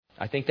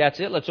I think that's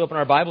it. Let's open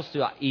our Bibles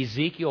to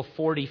Ezekiel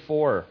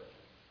 44.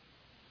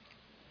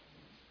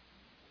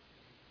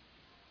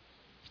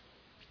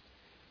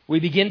 We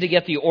begin to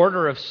get the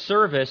order of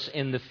service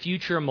in the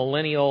future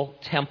millennial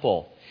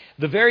temple.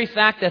 The very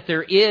fact that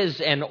there is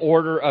an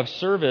order of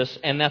service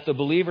and that the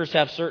believers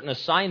have certain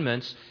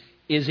assignments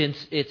is in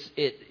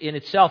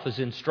itself is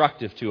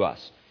instructive to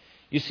us.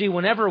 You see,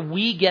 whenever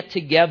we get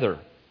together,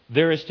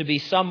 there is to be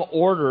some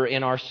order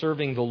in our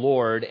serving the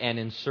Lord and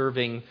in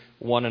serving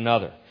one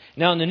another.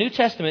 Now, in the New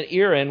Testament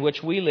era in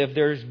which we live,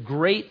 there's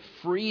great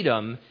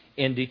freedom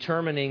in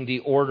determining the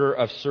order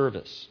of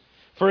service.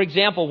 For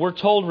example, we're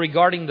told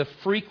regarding the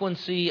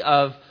frequency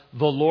of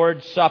the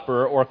Lord's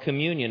Supper, or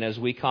communion as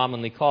we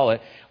commonly call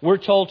it, we're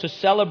told to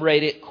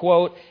celebrate it,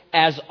 quote,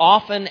 as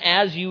often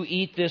as you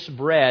eat this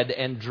bread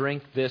and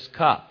drink this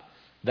cup.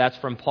 That's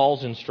from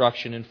Paul's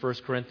instruction in 1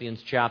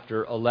 Corinthians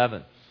chapter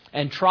 11.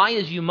 And try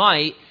as you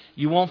might,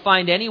 you won't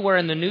find anywhere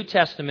in the New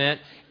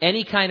Testament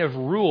any kind of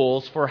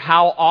rules for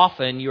how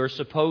often you're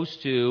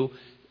supposed to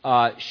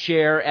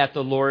share at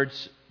the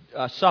Lord's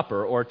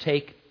Supper or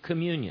take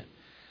communion.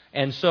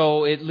 And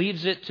so it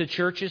leaves it to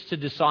churches to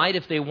decide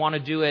if they want to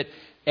do it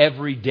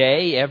every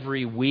day,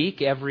 every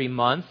week, every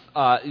month.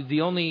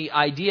 The only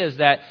idea is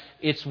that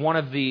it's one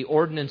of the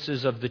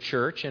ordinances of the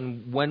church,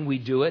 and when we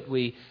do it,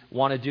 we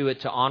want to do it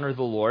to honor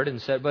the Lord.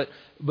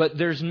 But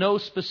there's no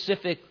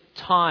specific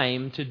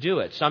time to do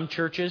it. Some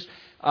churches,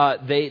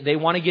 they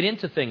want to get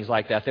into things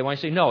like that. They want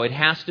to say, no, it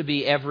has to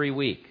be every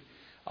week.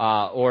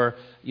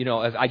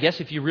 I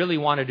guess if you really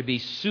wanted to be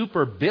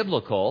super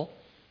biblical,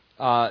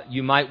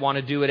 you might want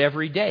to do it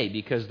every day,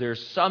 because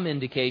there's some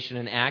indication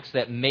in Acts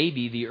that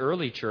maybe the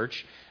early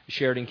church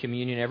shared in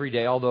communion every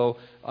day, although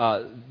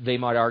they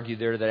might argue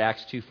there that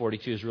Acts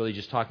 2:42 is really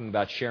just talking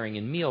about sharing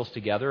in meals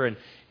together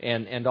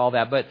and all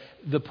that. But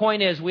the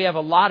point is, we have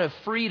a lot of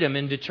freedom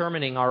in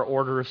determining our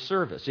order of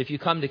service. If you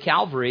come to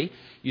Calvary,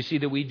 you see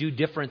that we do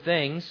different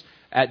things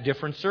at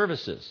different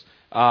services.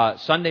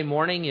 Sunday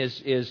morning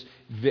is as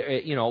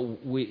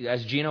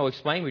Gino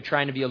explained, we're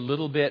trying to be a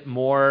little bit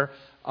more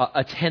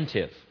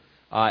attentive.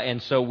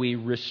 And so we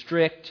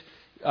restrict,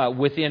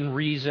 within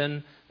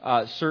reason,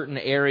 certain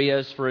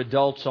areas for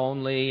adults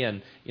only.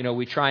 And,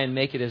 we try and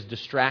make it as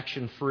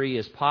distraction-free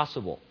as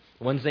possible.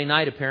 Wednesday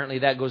night, apparently,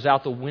 that goes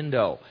out the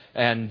window.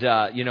 And,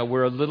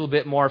 we're a little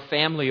bit more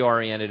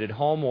family-oriented and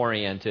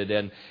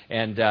home-oriented.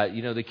 And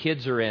the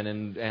kids are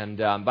in. And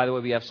by the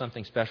way, we have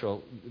something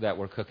special that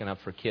we're cooking up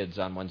for kids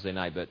on Wednesday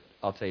night. But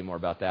I'll tell you more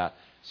about that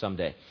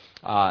someday.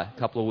 A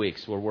couple of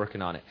weeks. We're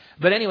working on it.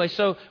 But anyway,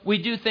 so we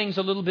do things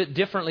a little bit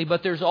differently,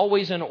 but there's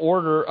always an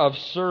order of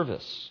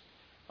service.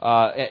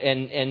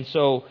 And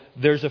so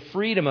there's a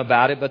freedom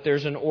about it, but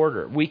there's an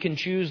order. We can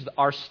choose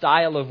our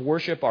style of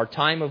worship, our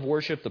time of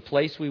worship, the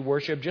place we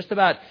worship. Just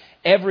about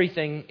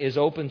everything is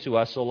open to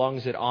us so long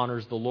as it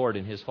honors the Lord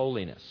in His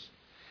holiness.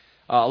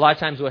 A lot of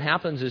times what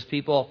happens is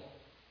people,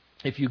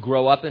 if you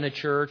grow up in a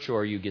church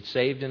or you get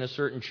saved in a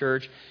certain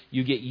church,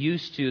 you get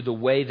used to the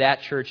way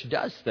that church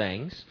does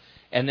things.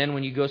 And then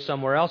when you go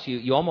somewhere else,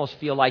 you almost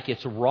feel like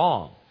it's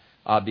wrong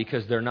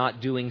because they're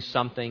not doing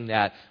something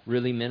that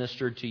really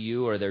ministered to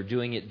you, or they're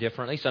doing it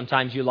differently.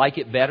 Sometimes you like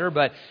it better,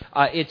 but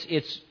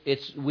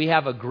we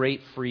have a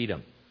great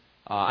freedom.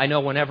 I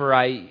know whenever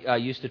I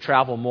used to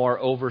travel more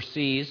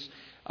overseas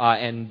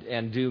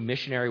and do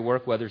missionary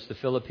work, whether it's the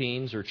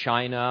Philippines or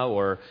China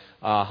or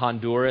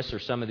Honduras or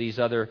some of these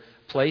other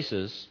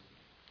places,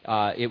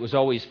 it was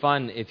always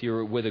fun if you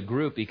were with a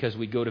group, because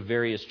we'd go to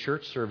various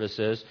church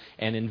services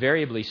and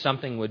invariably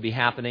something would be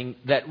happening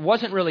that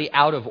wasn't really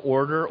out of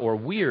order or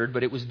weird,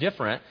 but it was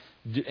different,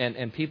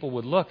 and people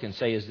would look and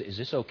say, is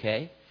this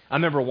okay? I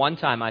remember one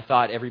time I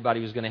thought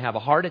everybody was going to have a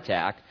heart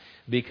attack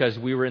because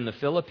we were in the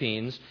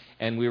Philippines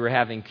and we were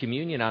having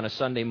communion on a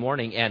Sunday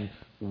morning and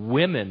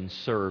women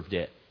served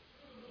it.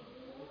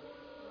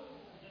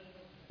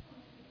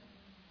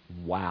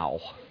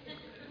 Wow.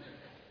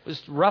 It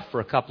was rough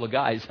for a couple of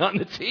guys on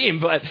the team,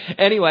 but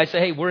anyway, I say,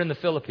 hey, we're in the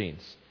Philippines,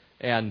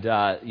 and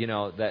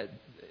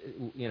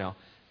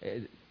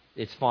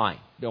it's fine.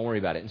 Don't worry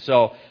about it. And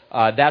so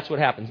that's what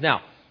happens.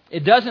 Now,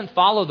 it doesn't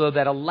follow though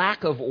that a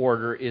lack of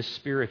order is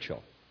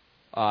spiritual.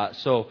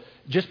 So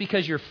just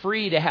because you're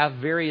free to have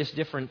various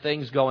different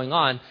things going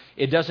on,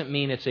 it doesn't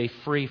mean it's a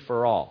free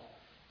for all.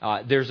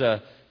 There's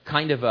a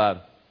kind of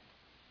a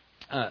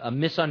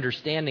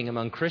misunderstanding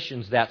among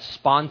Christians that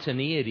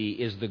spontaneity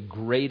is the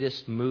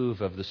greatest move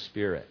of the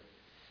Spirit.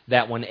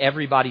 That when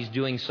everybody's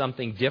doing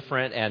something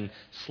different and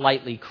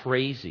slightly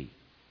crazy,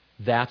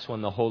 that's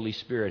when the Holy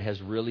Spirit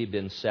has really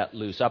been set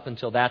loose. Up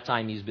until that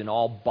time, He's been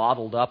all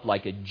bottled up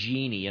like a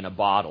genie in a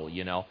bottle,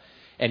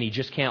 and He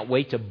just can't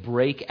wait to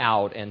break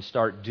out and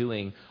start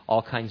doing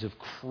all kinds of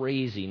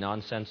crazy,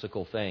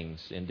 nonsensical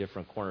things in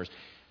different corners.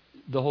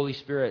 The Holy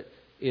Spirit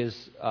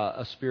is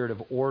a spirit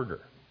of order.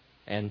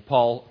 And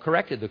Paul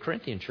corrected the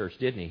Corinthian church,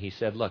 didn't he? He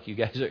said, look, you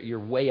guys, you're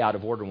way out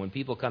of order. When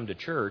people come to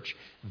church,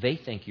 they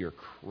think you're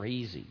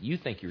crazy. You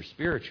think you're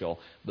spiritual,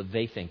 but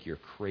they think you're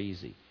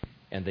crazy.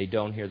 And they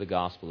don't hear the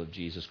gospel of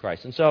Jesus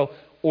Christ. And so,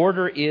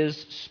 order is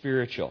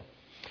spiritual.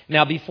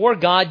 Now, before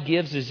God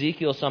gives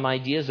Ezekiel some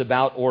ideas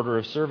about order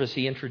of service,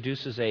 he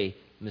introduces a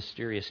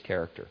mysterious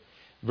character.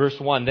 Verse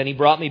 1, "Then he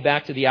brought me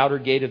back to the outer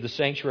gate of the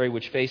sanctuary,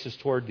 which faces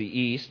toward the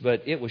east,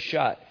 but it was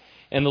shut.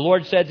 And the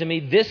Lord said to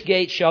me, This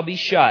gate shall be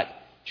shut,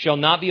 shall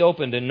not be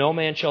opened, and no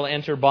man shall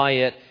enter by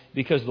it,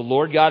 because the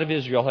Lord God of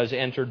Israel has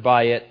entered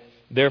by it.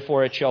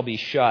 Therefore it shall be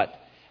shut.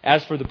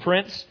 As for the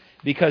prince,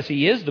 because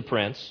he is the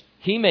prince,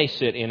 he may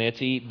sit in it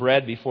to eat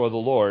bread before the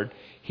Lord.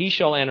 He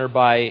shall enter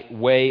by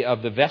way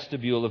of the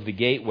vestibule of the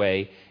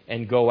gateway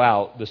and go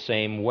out the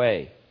same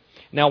way."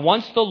 Now,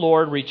 once the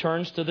Lord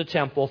returns to the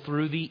temple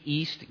through the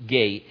east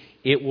gate,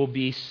 it will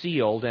be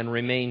sealed and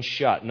remain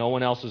shut. No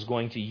one else is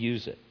going to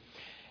use it.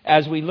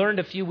 As we learned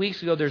a few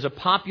weeks ago, there's a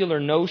popular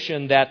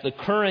notion that the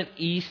current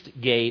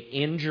east gate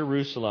in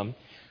Jerusalem,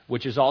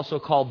 which is also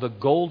called the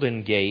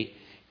Golden Gate,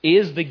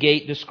 is the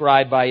gate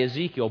described by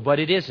Ezekiel, but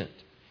it isn't.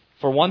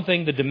 For one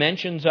thing, the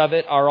dimensions of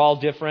it are all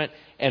different,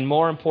 and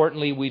more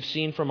importantly, we've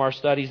seen from our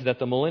studies that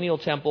the millennial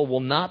temple will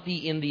not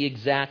be in the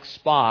exact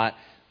spot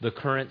the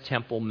current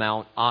Temple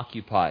Mount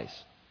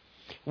occupies.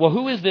 Well,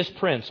 who is this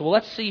prince? Well,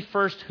 let's see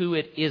first who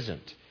it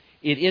isn't.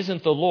 It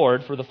isn't the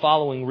Lord for the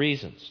following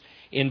reasons.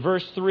 In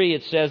verse 3,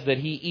 it says that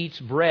he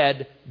eats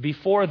bread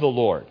before the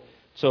Lord.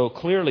 So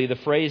clearly the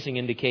phrasing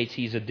indicates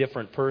he's a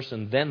different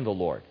person than the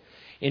Lord.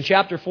 In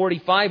chapter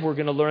 45, we're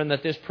going to learn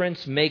that this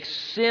prince makes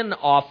sin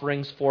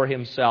offerings for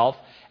himself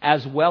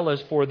as well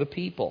as for the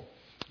people.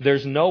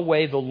 There's no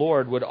way the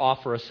Lord would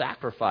offer a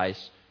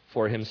sacrifice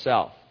for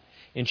himself.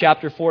 In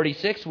chapter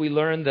 46, we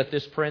learn that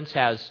this prince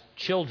has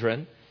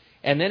children.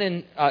 And then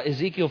in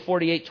Ezekiel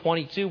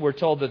 48:22, we're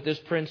told that this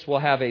prince will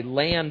have a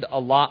land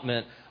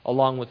allotment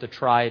along with the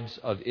tribes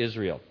of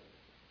Israel.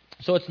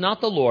 So it's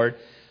not the Lord.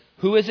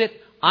 Who is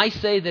it? I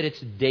say that it's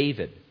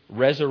David,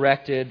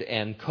 resurrected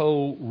and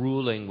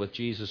co-ruling with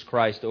Jesus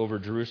Christ over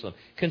Jerusalem.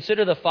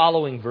 Consider the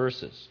following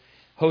verses.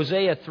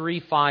 Hosea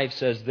 3:5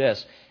 says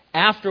this,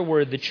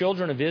 "Afterward the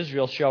children of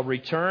Israel shall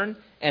return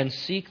and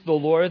seek the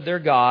Lord their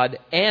God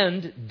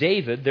and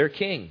David their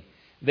king.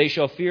 They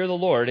shall fear the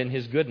Lord and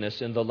his goodness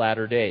in the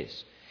latter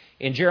days."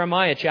 In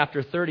Jeremiah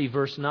chapter 30,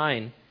 verse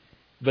 9,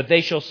 "But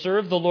they shall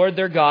serve the Lord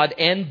their God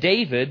and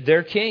David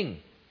their king,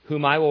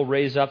 whom I will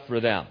raise up for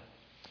them."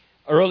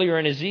 Earlier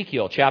in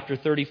Ezekiel chapter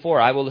 34,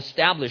 "I will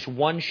establish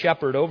one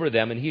shepherd over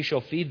them, and he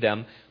shall feed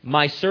them,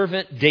 my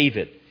servant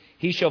David.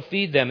 He shall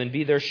feed them and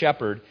be their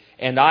shepherd,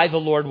 and I, the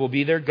Lord, will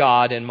be their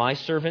God, and my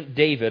servant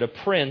David, a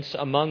prince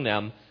among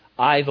them.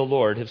 I, the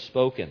Lord, have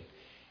spoken."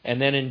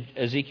 And then in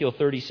Ezekiel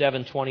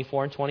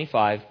 37:24 and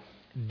 25,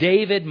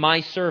 "David, my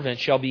servant,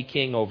 shall be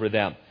king over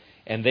them,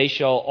 and they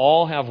shall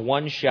all have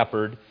one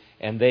shepherd,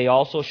 and they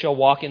also shall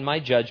walk in my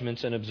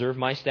judgments and observe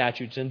my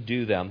statutes and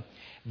do them.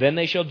 Then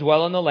they shall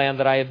dwell in the land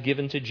that I have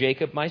given to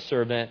Jacob my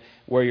servant,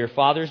 where your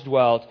fathers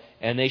dwelt,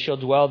 and they shall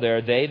dwell there,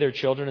 they, their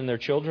children, and their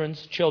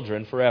children's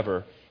children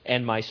forever.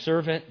 And my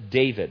servant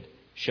David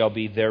shall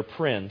be their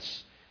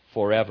prince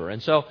forever."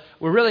 And so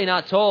we're really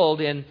not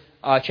told in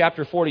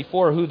chapter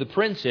 44 who the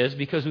prince is,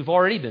 because we've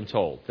already been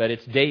told that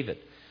it's David.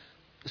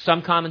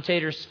 Some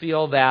commentators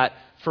feel that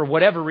for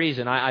whatever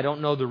reason, I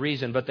don't know the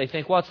reason, but they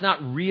think, well, it's not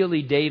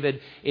really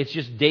David, it's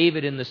just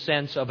David in the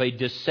sense of a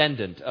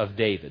descendant of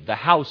David, the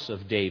house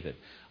of David.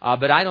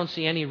 But I don't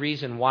see any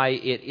reason why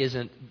it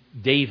isn't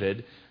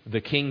David,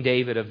 the King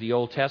David of the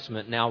Old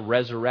Testament, now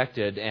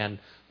resurrected and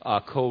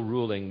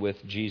co-ruling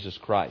with Jesus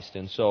Christ.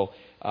 And so,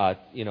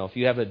 if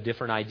you have a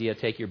different idea,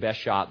 take your best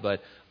shot,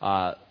 but,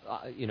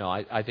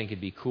 I think it'd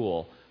be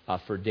cool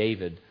for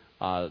David,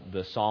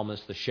 the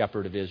psalmist, the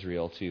shepherd of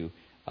Israel, to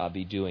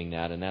be doing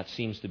that, and that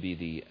seems to be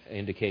the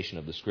indication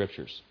of the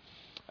Scriptures.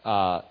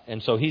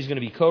 And so he's going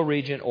to be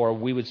co-regent, or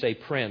we would say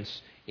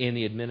prince, in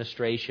the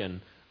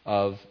administration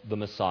of the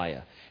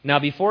Messiah. Now,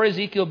 before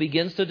Ezekiel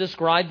begins to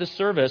describe the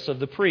service of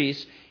the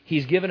priests,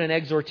 he's given an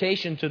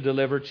exhortation to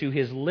deliver to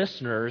his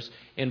listeners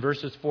in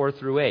verses 4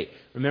 through 8.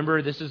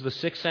 Remember, this is the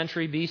 6th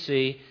century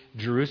BC.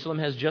 Jerusalem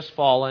has just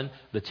fallen.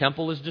 The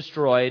temple is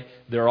destroyed.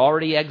 There are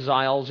already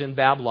exiles in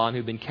Babylon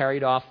who've been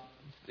carried off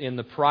in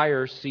the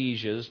prior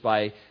sieges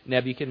by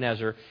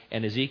Nebuchadnezzar,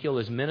 and Ezekiel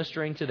is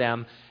ministering to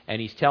them,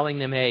 and he's telling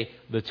them, hey,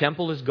 the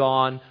temple is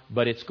gone,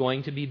 but it's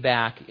going to be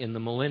back in the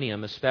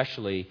millennium,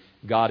 especially.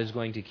 God is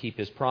going to keep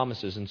his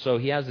promises. And so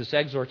he has this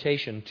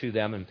exhortation to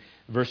them in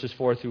verses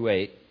 4 through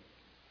 8.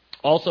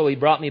 "Also he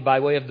brought me by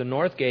way of the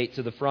north gate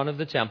to the front of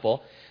the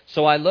temple.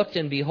 So I looked,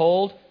 and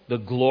behold, the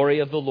glory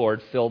of the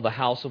Lord filled the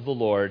house of the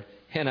Lord,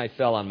 and I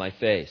fell on my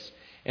face.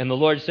 And the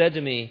Lord said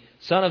to me,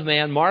 Son of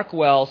man, mark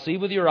well, see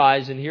with your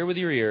eyes and hear with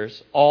your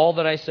ears all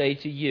that I say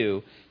to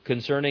you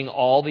concerning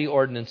all the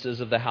ordinances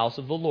of the house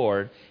of the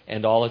Lord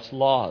and all its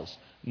laws.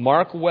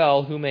 Mark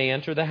well who may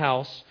enter the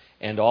house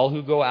and all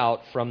who go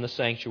out from the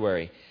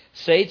sanctuary.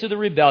 Say to the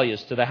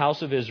rebellious, to the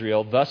house of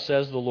Israel, Thus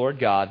says the Lord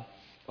God,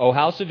 O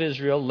house of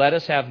Israel, let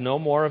us have no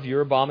more of your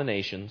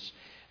abominations.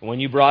 When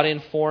you brought in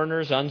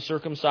foreigners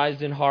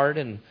uncircumcised in heart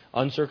and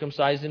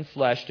uncircumcised in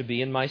flesh to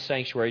be in my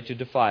sanctuary to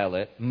defile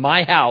it,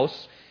 my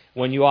house,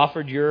 when you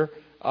offered your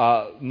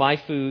my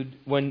food,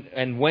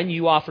 when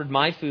you offered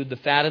my food, the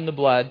fat and the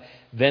blood,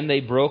 then they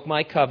broke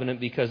my covenant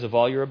because of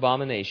all your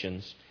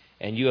abominations,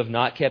 and you have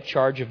not kept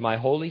charge of my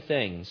holy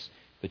things,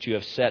 but you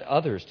have set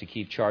others to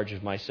keep charge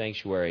of my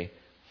sanctuary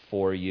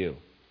for you.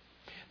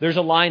 There's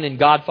a line in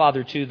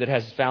Godfather 2 that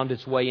has found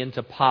its way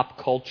into pop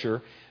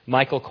culture.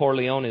 Michael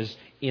Corleone is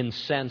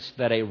incensed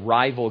that a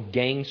rival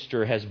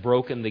gangster has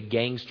broken the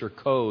gangster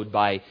code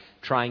by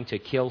trying to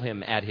kill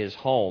him at his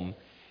home.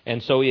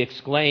 And so he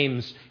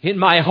exclaims, "In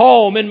my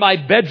home, in my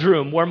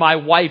bedroom, where my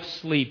wife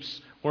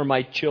sleeps, where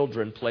my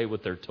children play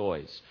with their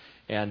toys."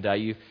 And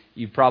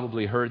you've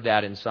probably heard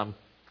that in some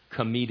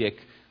comedic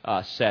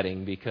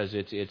setting because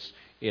it's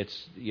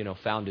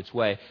found its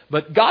way.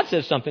 But God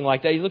says something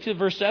like that. He looks at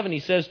verse 7. He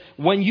says,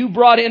 "When you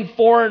brought in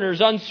foreigners,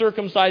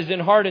 uncircumcised in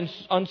heart and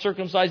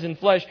uncircumcised in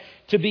flesh,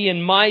 to be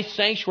in my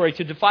sanctuary,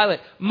 to defile it,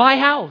 my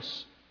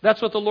house."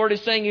 That's what the Lord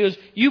is saying. He goes,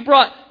 you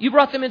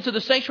brought them into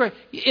the sanctuary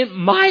in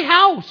my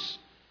house.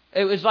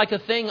 It was like a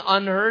thing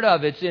unheard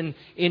of. It's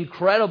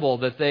incredible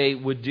that they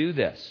would do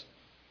this.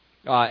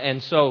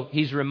 And so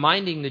he's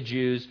reminding the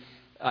Jews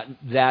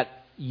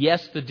that,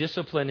 yes, the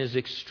discipline is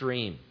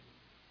extreme,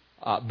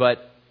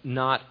 but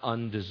not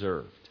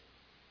undeserved.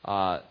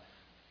 I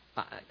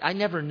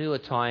never knew a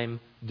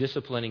time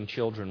disciplining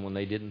children when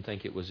they didn't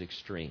think it was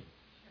extreme.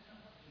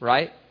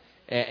 Right?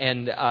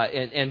 And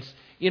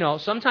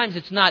sometimes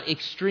it's not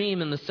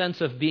extreme in the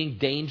sense of being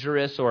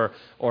dangerous or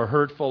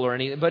hurtful or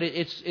anything, but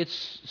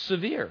it's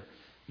severe.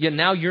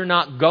 Now you're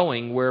not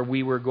going where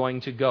we were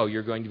going to go.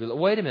 You're going to be,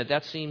 wait a minute,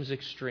 that seems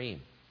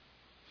extreme.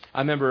 I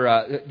remember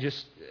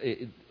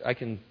I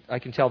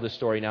can tell this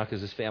story now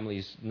because this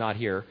family's not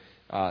here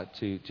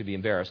to be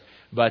embarrassed.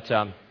 But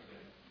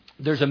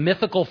there's a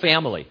mythical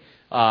family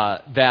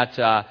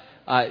that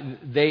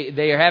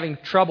they are having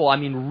trouble. I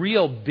mean,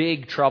 real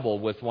big trouble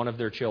with one of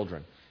their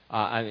children.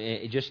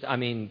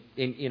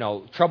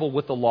 Trouble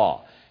with the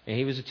law. And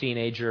he was a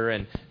teenager,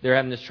 and they're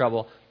having this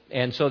trouble.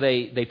 And so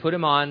they put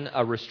him on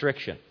a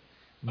restriction.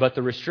 But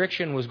the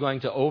restriction was going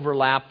to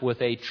overlap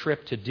with a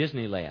trip to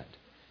Disneyland.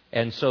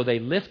 And so they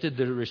lifted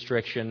the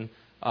restriction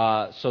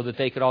so that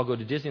they could all go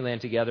to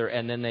Disneyland together,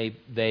 and then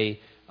they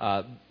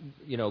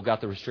got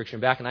the restriction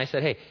back. And I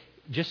said, hey,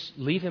 just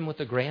leave him with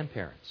the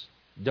grandparents.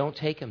 Don't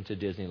take him to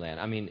Disneyland.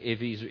 I mean,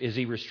 is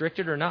he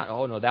restricted or not?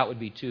 Oh, no, that would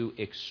be too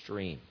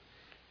extreme.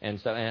 And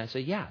I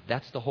said, yeah,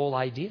 that's the whole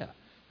idea.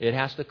 It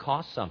has to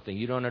cost something.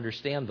 You don't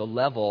understand the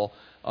level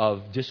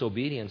of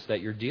disobedience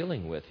that you're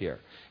dealing with here.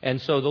 And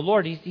so the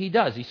Lord, He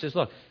does. He says,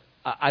 look,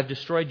 I've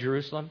destroyed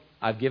Jerusalem.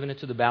 I've given it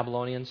to the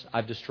Babylonians.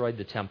 I've destroyed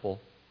the temple.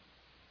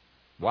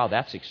 Wow,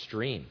 that's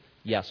extreme.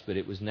 Yes, but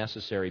it was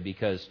necessary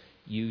because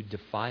you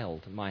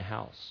defiled my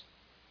house.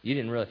 You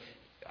didn't really...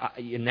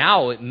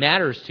 now it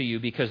matters to you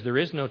because there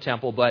is no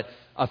temple, but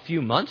a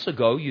few months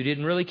ago you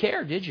didn't really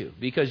care, did you?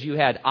 Because you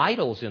had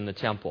idols in the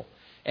temple.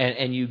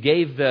 And you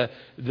gave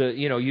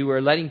you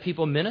were letting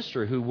people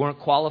minister who weren't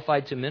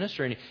qualified to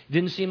minister. And it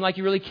didn't seem like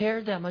you really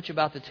cared that much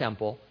about the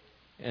temple.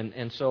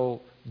 And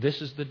so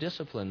this is the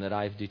discipline that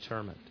I've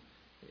determined.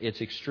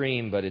 It's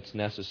extreme, but it's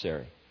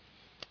necessary.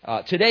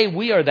 Today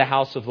we are the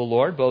house of the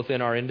Lord, both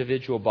in our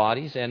individual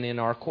bodies and in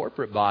our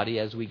corporate body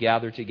as we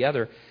gather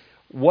together.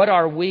 What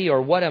are we,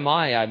 or what am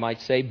I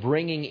might say,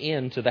 bringing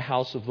into the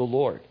house of the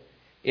Lord?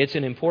 It's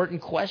an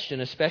important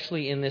question,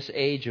 especially in this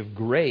age of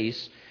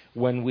grace,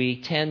 when we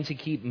tend to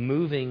keep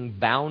moving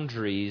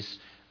boundaries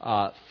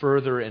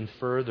further and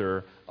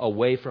further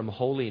away from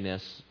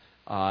holiness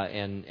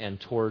and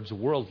towards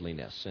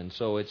worldliness. And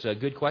so it's a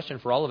good question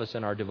for all of us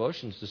in our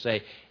devotions to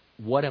say,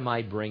 what am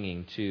I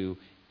bringing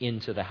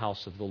into the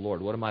house of the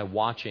Lord? What am I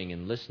watching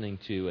and listening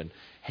to and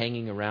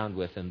hanging around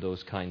with and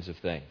those kinds of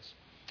things?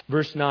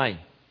 Verse 9,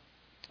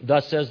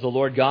 thus says the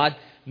Lord God,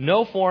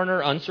 no foreigner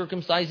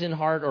uncircumcised in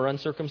heart or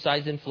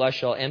uncircumcised in flesh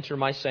shall enter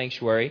my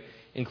sanctuary,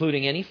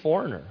 including any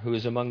foreigner who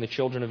is among the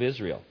children of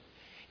Israel.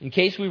 In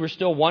case we were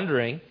still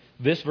wondering,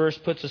 this verse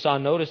puts us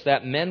on notice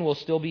that men will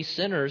still be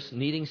sinners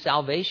needing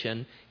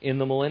salvation in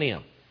the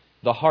millennium.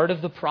 The heart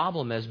of the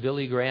problem, as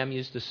Billy Graham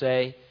used to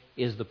say,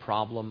 is the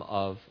problem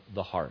of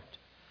the heart.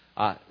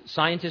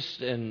 Scientists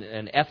and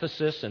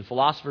ethicists and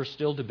philosophers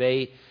still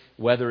debate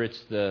whether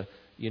it's the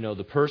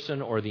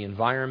person or the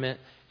environment,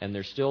 and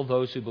there's still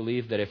those who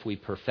believe that if we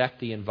perfect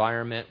the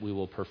environment, we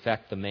will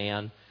perfect the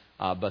man.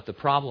 But the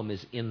problem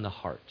is in the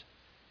heart.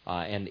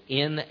 And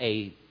in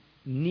a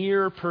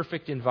near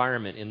perfect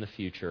environment in the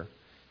future,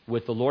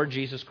 with the Lord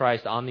Jesus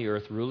Christ on the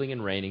earth ruling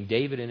and reigning,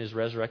 David in his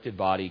resurrected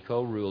body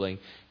co-ruling,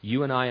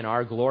 you and I in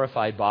our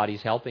glorified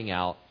bodies helping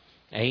out,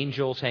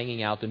 angels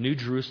hanging out, the New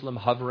Jerusalem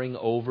hovering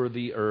over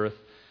the earth,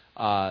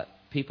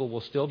 people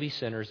will still be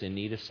sinners in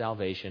need of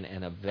salvation,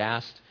 and a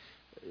vast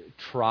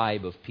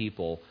tribe of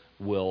people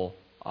will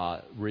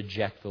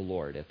reject the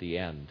Lord at the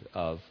end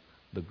of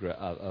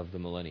the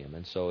millennium.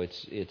 And so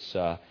it's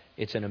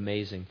an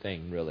amazing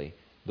thing, really,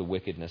 the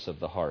wickedness of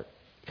the heart.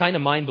 Kind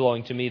of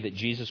mind-blowing to me that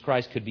Jesus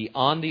Christ could be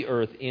on the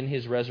earth in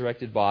His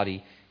resurrected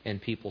body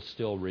and people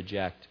still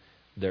reject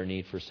their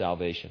need for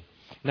salvation.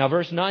 Now,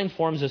 verse 9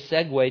 forms a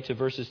segue to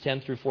verses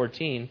 10 through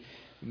 14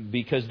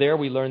 because there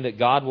we learn that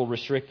God will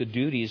restrict the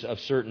duties of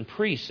certain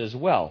priests as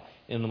well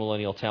in the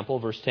millennial temple.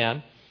 Verse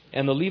 10,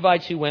 "And the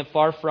Levites who went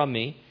far from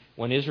me,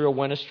 when Israel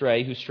went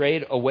astray, who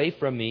strayed away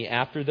from me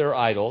after their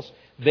idols,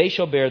 they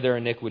shall bear their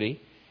iniquity.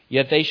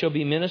 Yet they shall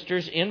be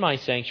ministers in my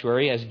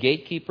sanctuary as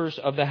gatekeepers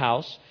of the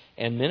house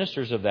and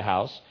ministers of the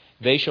house.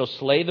 They shall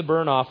slay the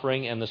burnt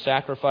offering and the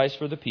sacrifice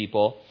for the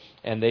people,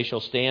 and they shall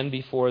stand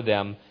before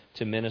them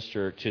to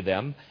minister to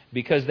them.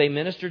 Because they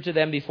ministered to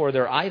them before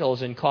their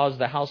idols and caused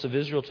the house of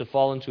Israel to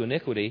fall into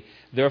iniquity,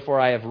 therefore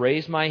I have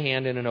raised my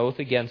hand in an oath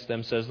against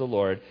them, says the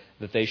Lord,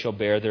 that they shall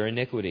bear their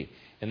iniquity.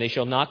 And they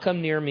shall not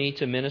come near me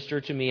to minister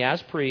to me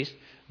as priest,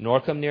 nor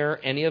come near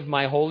any of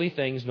my holy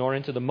things, nor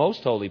into the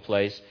most holy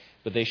place,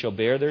 but they shall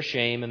bear their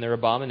shame and their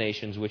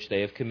abominations which they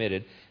have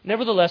committed.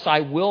 Nevertheless, I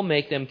will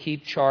make them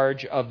keep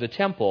charge of the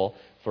temple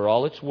for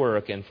all its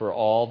work and for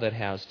all that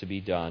has to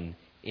be done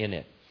in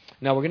it."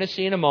 Now we're going to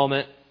see in a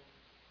moment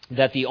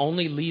that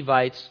only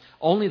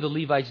the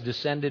Levites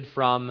descended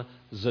from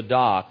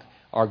Zadok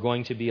are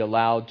going to be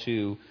allowed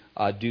to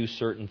do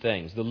certain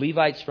things. The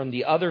Levites from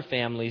the other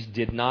families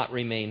did not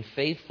remain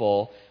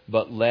faithful,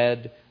 but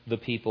led the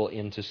people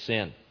into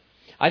sin.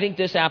 I think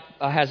this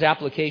has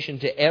application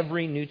to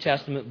every New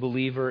Testament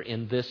believer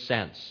in this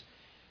sense.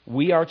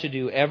 We are to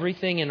do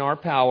everything in our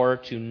power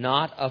to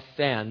not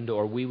offend,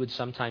 or we would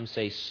sometimes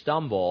say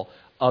stumble,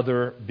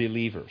 other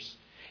believers.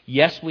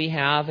 Yes, we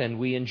have and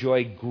we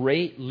enjoy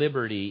great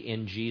liberty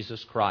in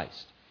Jesus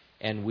Christ,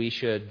 and we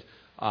should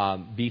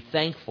be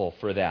thankful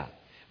for that.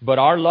 But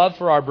our love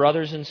for our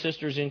brothers and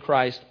sisters in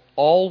Christ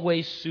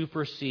always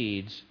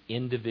supersedes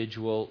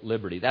individual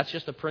liberty. That's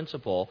just a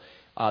principle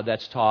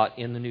that's taught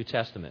in the New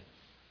Testament.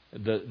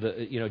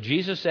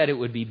 Jesus said it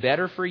would be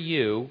better for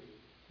you,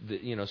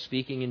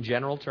 speaking in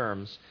general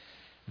terms,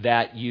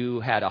 that you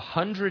had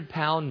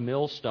 100-pound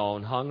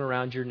millstone hung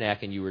around your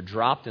neck and you were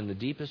dropped in the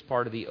deepest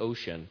part of the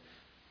ocean,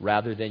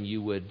 rather than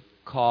you would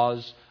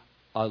cause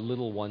a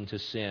little one to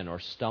sin or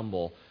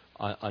stumble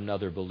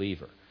another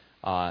believer.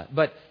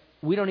 But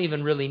we don't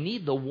even really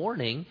need the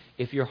warning.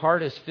 If your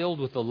heart is filled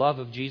with the love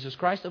of Jesus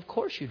Christ, of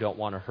course you don't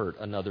want to hurt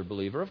another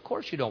believer. Of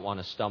course you don't want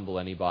to stumble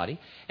anybody.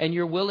 And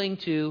you're willing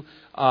to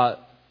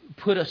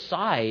put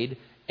aside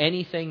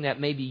anything that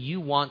maybe you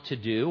want to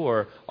do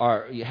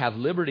or you have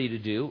liberty to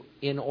do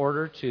in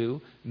order to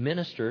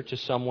minister to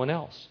someone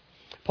else.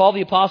 Paul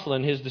the Apostle,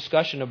 in his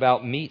discussion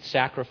about meat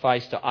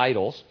sacrificed to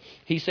idols,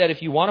 he said,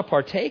 if you want to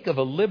partake of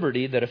a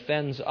liberty that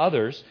offends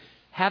others,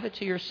 have it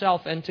to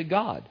yourself and to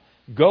God.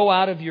 Go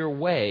out of your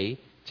way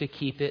to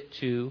keep it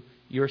to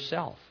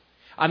yourself.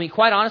 I mean,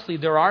 quite honestly,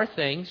 there are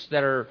things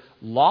that are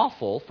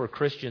lawful for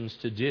Christians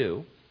to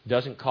do.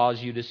 Doesn't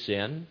cause you to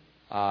sin.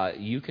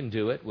 You can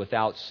do it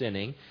without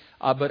sinning.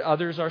 But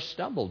others are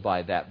stumbled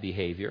by that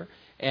behavior.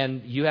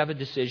 And you have a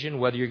decision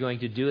whether you're going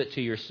to do it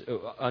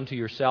unto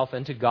yourself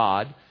and to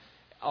God,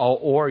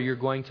 or you're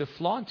going to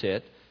flaunt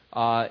it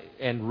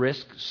and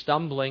risk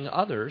stumbling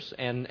others.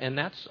 And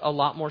that's a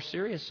lot more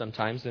serious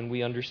sometimes than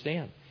we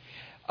understand.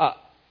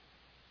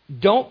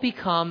 Don't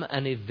become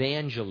an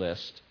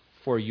evangelist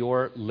for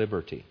your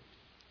liberty.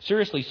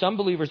 Seriously, some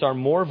believers are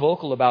more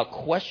vocal about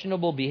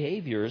questionable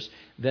behaviors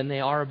than they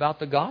are about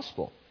the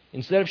gospel.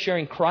 Instead of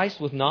sharing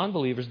Christ with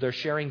non-believers, they're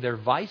sharing their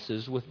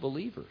vices with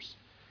believers.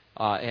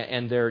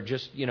 And they're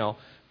just,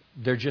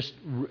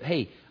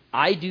 hey,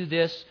 I do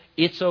this,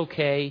 it's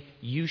okay,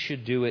 you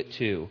should do it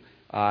too.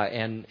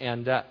 I'm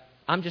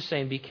just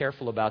saying be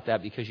careful about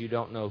that, because you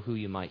don't know who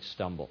you might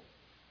stumble.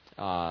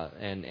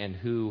 And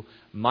who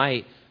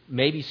might,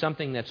 maybe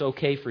something that's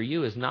okay for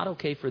you is not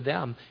okay for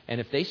them. And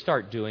if they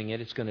start doing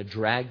it, it's going to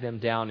drag them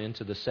down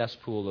into the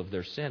cesspool of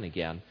their sin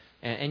again.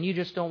 And you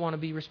just don't want to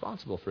be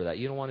responsible for that.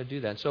 You don't want to do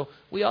that. So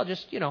we all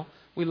just,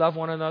 we love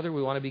one another.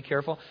 We want to be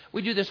careful.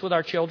 We do this with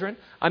our children.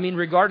 I mean,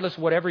 regardless,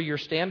 whatever your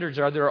standards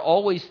are, there are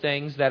always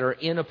things that are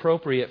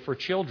inappropriate for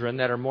children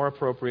that are more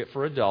appropriate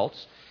for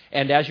adults.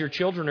 And as your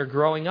children are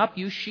growing up,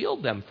 you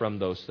shield them from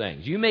those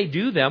things. You may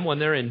do them when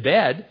they're in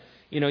bed.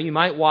 You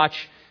might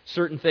watch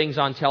certain things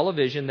on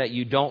television that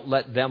you don't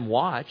let them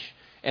watch.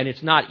 And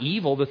it's not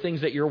evil. The things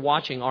that you're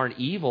watching aren't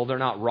evil. They're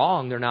not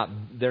wrong.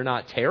 They're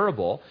not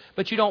terrible.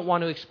 But you don't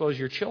want to expose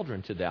your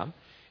children to them.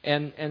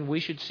 And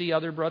we should see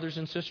other brothers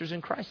and sisters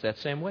in Christ that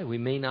same way. We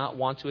may not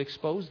want to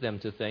expose them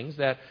to things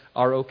that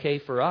are okay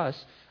for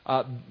us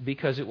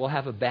because it will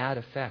have a bad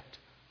effect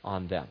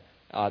on them.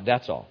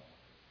 That's all.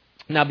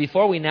 Now,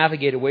 before we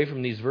navigate away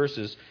from these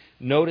verses,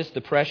 notice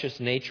the precious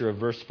nature of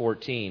verse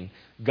 14.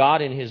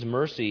 God in His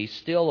mercy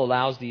still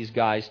allows these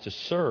guys to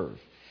serve.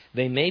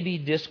 They may be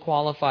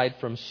disqualified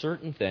from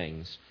certain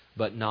things,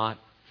 but not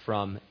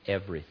from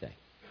everything.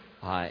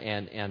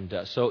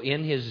 So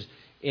in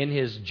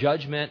His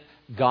judgment,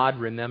 God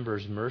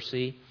remembers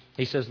mercy.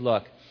 He says,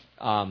 look,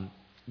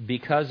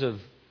 because of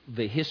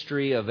the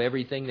history of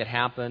everything that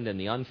happened and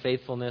the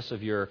unfaithfulness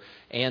of your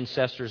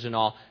ancestors and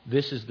all,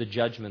 this is the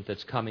judgment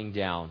that's coming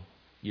down.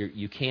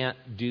 You can't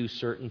do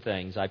certain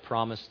things. I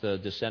promised the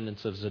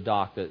descendants of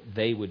Zadok that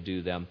they would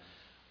do them,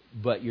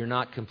 but you're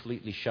not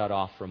completely shut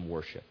off from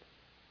worship.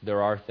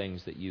 there are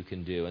things that you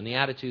can do. And the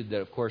attitude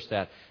that, of course,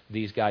 that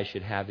these guys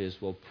should have is,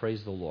 well,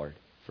 praise the Lord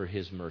for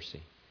His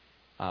mercy.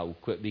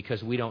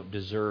 Because we don't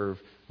deserve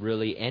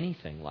really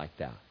anything like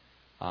that.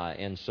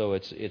 And so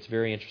it's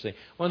very interesting.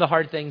 One of the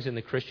hard things in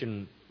the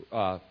Christian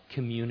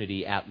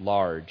community at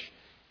large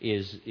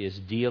is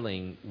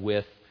dealing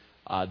with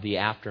the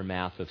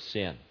aftermath of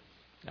sin.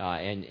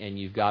 And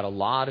you've got a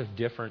lot of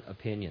different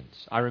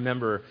opinions. I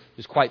remember,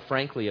 just quite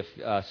frankly,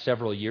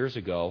 several years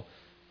ago,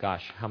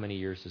 gosh, how many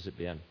years has it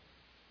been?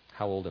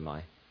 How old am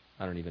I?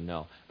 I don't even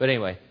know. But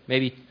anyway,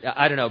 maybe,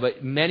 I don't know,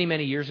 but many,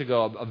 many years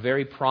ago, a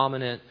very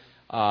prominent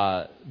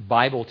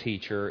Bible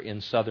teacher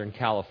in Southern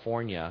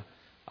California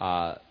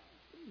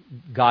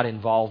got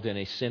involved in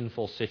a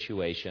sinful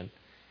situation,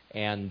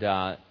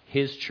 and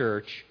his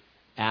church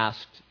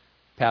asked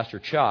Pastor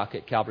Chuck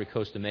at Calvary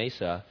Costa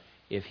Mesa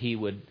if he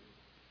would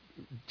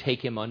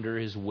take him under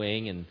his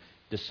wing and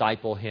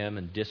disciple him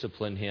and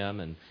discipline him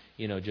and,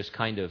 just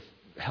kind of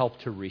help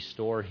to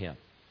restore him.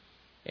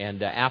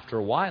 And after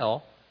a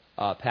while,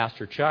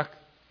 Pastor Chuck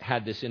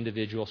had this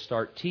individual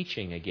start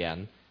teaching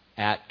again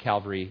at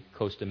Calvary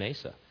Costa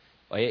Mesa.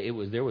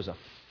 There was a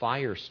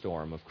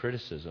firestorm of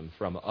criticism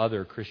from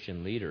other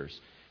Christian leaders.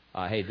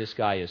 Hey, this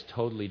guy is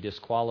totally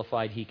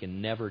disqualified. He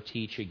can never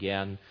teach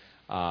again.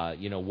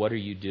 What are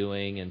you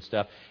doing and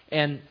stuff?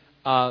 And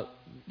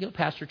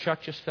Pastor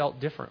Chuck just felt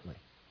differently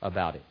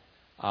about it.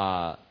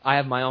 I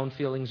have my own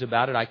feelings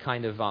about it.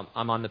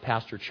 I'm on the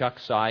Pastor Chuck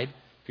side.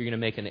 If you're going to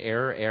make an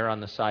error on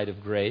the side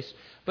of grace.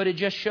 But it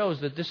just shows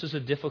that this is a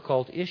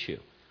difficult issue.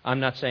 I'm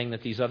not saying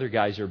that these other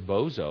guys are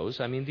bozos.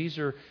 I mean, these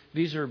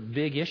are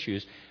big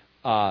issues.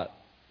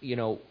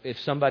 If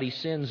somebody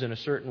sins in a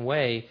certain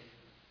way,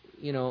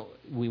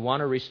 we want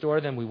to restore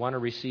them. We want to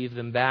receive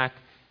them back.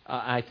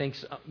 I think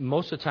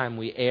most of the time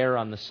we err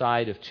on the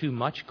side of too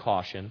much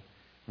caution.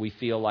 We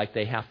feel like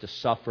they have to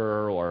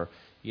suffer, or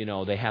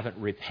they haven't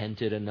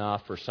repented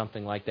enough, or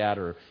something like that,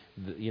 or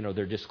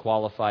they're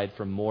disqualified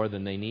from more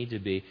than they need to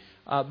be.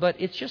 But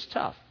it's just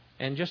tough,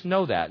 and just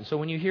know that. And so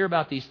when you hear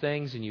about these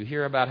things and you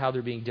hear about how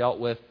they're being dealt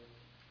with,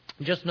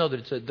 just know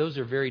that those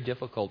are very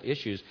difficult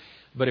issues.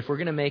 But if we're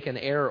going to make an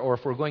error, or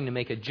if we're going to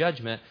make a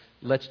judgment,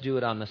 let's do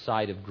it on the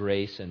side of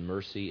grace and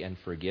mercy and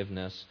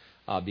forgiveness.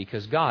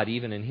 Because God,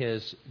 even in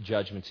His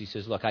judgments, He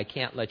says, look, I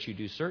can't let you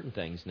do certain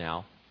things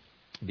now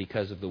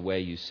because of the way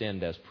you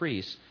sinned as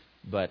priests,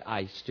 but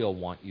I still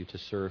want you to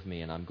serve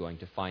me, and I'm going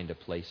to find a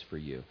place for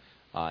you.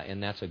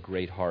 And that's a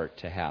great heart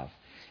to have.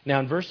 Now,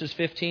 in verses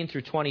 15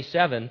 through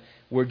 27,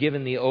 we're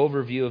given the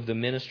overview of the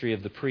ministry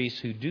of the priests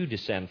who do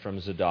descend from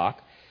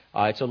Zadok.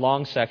 It's a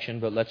long section,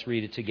 but let's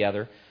read it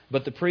together.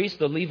 But the priests,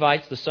 the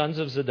Levites, the sons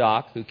of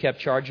Zadok, who kept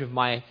charge of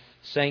my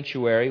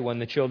sanctuary when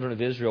the children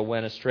of Israel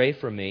went astray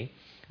from me,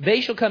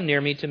 they shall come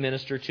near me to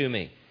minister to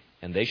me,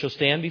 and they shall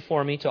stand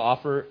before me to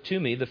offer to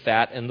me the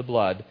fat and the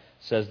blood,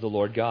 says the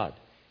Lord God.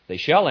 They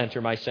shall enter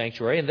my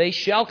sanctuary, and they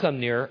shall come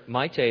near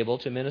my table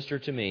to minister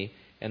to me,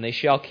 and they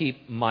shall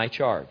keep my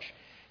charge.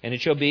 And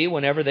it shall be,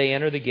 whenever they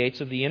enter the gates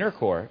of the inner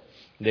court,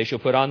 they shall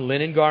put on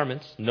linen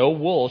garments. No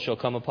wool shall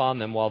come upon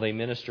them while they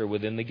minister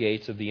within the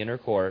gates of the inner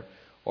court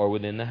or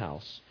within the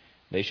house.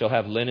 They shall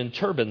have linen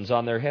turbans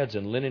on their heads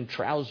and linen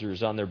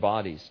trousers on their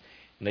bodies.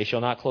 And they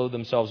shall not clothe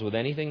themselves with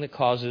anything that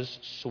causes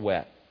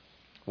sweat.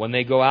 When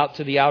they go out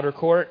to the outer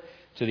court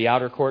to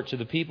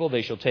the people,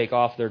 they shall take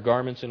off their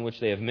garments in which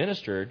they have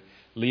ministered,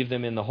 leave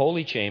them in the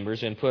holy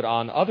chambers, and put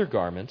on other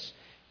garments.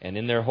 And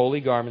in their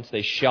holy garments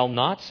they shall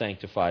not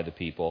sanctify the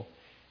people.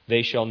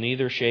 They shall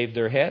neither shave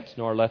their heads,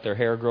 nor let their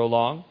hair grow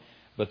long,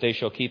 but they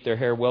shall keep their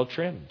hair well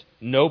trimmed.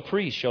 No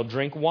priest shall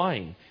drink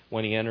wine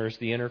when he enters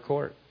the inner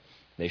court.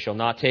 They shall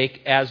not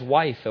take as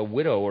wife a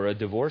widow or a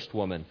divorced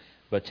woman,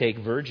 but take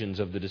virgins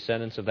of the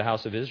descendants of the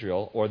house of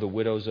Israel, or the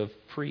widows of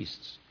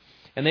priests.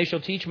 And they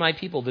shall teach my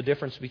people the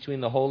difference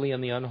between the holy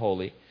and the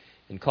unholy,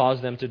 and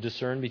cause them to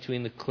discern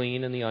between the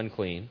clean and the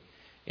unclean.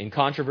 In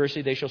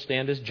controversy they shall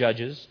stand as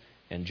judges,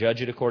 and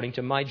judge it according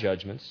to my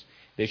judgments.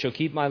 They shall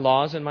keep my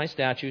laws and my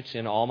statutes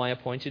in all my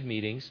appointed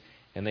meetings,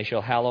 and they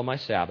shall hallow my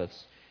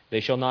Sabbaths. They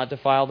shall not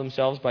defile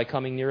themselves by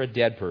coming near a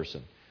dead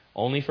person.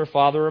 Only for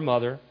father or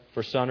mother,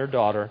 for son or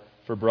daughter,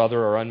 for brother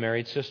or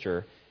unmarried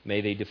sister,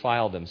 may they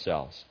defile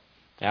themselves.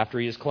 After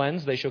he is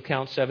cleansed, they shall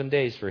count 7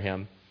 days for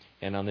him.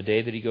 And on the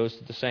day that he goes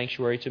to the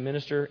sanctuary to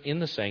minister in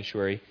the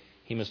sanctuary,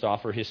 he must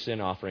offer his sin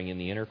offering in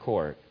the inner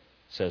court,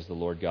 says the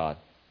Lord God.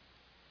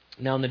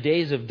 Now in the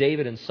days of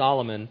David and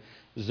Solomon,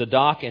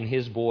 Zadok and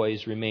his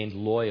boys remained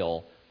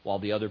loyal, while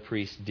the other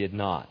priests did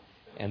not.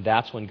 And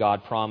that's when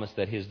God promised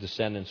that his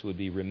descendants would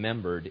be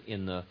remembered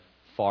in the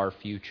far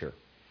future.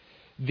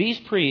 These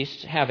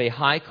priests have a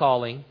high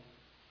calling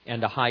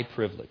and a high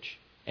privilege,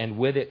 and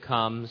with it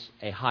comes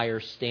a higher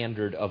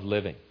standard of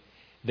living.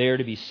 They are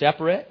to be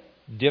separate,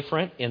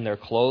 different in their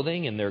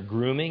clothing, in their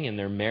grooming, in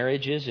their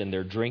marriages, in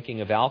their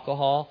drinking of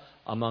alcohol,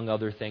 among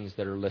other things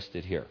that are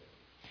listed here.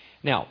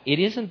 Now, it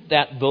isn't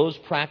that those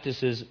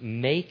practices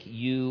make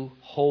you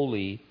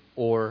holy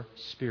or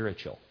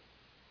spiritual.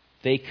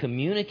 They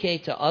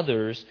communicate to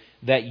others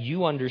that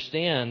you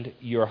understand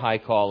your high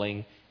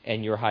calling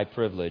and your high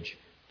privilege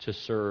to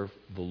serve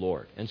the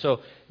Lord. And so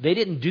they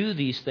didn't do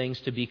these things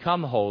to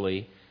become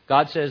holy.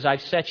 God says,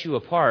 I've set you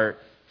apart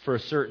for a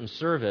certain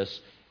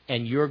service,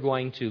 and you're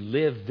going to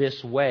live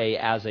this way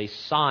as a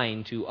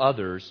sign to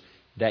others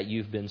that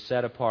you've been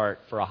set apart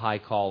for a high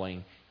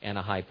calling and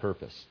a high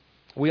purpose.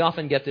 We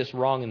often get this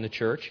wrong in the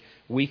church.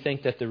 We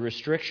think that the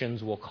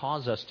restrictions will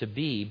cause us to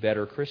be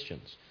better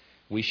Christians.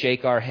 We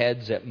shake our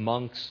heads at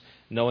monks,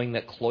 knowing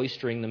that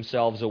cloistering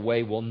themselves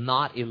away will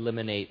not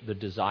eliminate the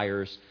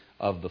desires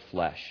of the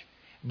flesh.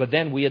 But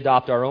then we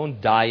adopt our own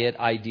diet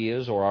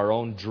ideas or our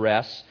own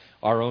dress,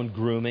 our own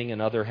grooming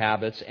and other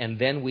habits, and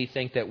then we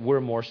think that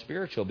we're more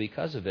spiritual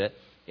because of it.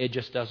 It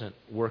just doesn't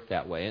work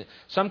that way.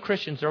 Some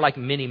Christians are like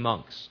mini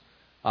monks.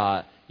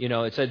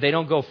 They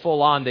don't go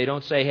full on. They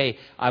don't say, hey,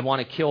 I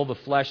want to kill the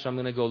flesh, so I'm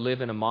going to go live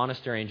in a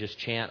monastery and just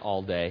chant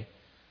all day.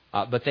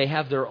 But they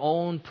have their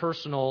own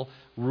personal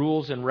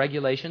rules and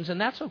regulations, and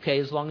that's okay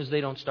as long as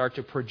they don't start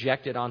to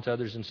project it onto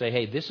others and say,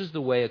 hey, this is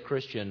the way a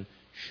Christian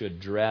should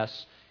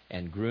dress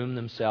and groom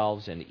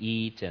themselves and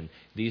eat, and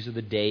these are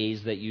the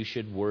days that you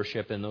should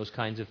worship and those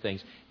kinds of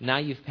things. Now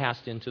you've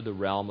passed into the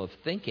realm of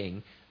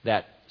thinking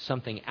that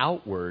something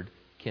outward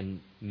can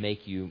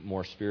make you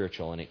more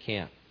spiritual, and it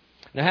can't.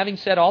 Now, having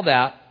said all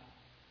that,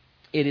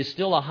 it is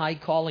still a high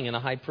calling and a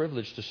high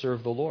privilege to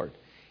serve the Lord.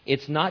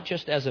 It's not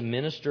just as a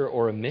minister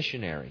or a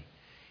missionary.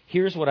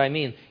 Here's what I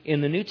mean. In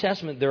the New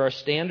Testament, there are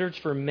standards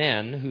for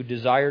men who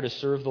desire to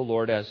serve the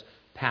Lord as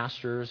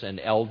pastors and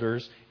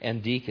elders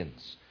and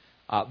deacons.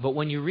 But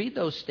when you read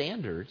those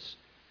standards,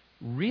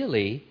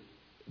 really,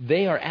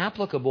 they are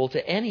applicable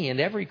to any and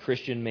every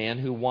Christian man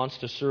who wants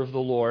to serve the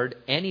Lord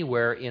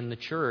anywhere in the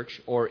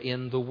church or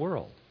in the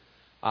world.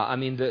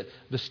 The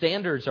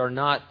standards are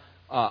not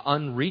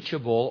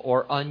unreachable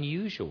or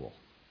unusual.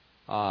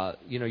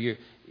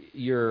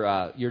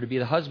 You're to be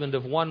the husband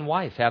of one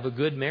wife, have a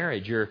good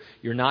marriage. You're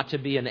not to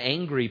be an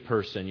angry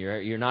person.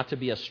 You're not to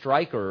be a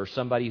striker or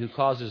somebody who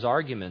causes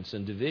arguments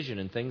and division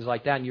and things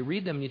like that. And you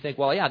read them and you think,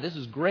 well, yeah, this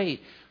is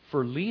great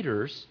for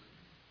leaders,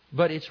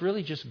 but it's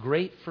really just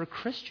great for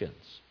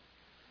Christians.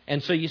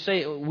 And so you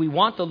say we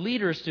want the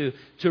leaders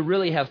to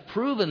really have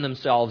proven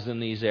themselves in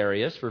these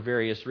areas for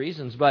various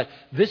reasons, but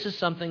this is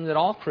something that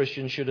all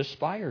Christians should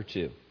aspire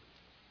to.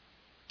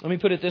 Let me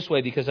put it this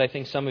way, because I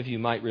think some of you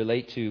might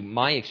relate to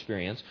my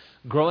experience.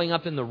 Growing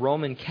up in the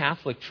Roman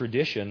Catholic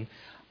tradition,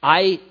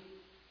 my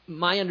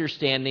wrong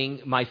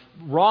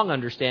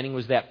understanding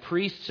was that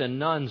priests and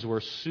nuns were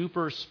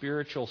super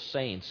spiritual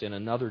saints in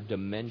another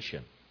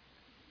dimension.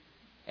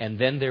 And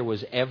then there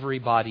was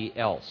everybody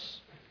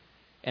else.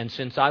 And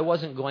since I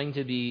wasn't going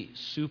to be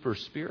super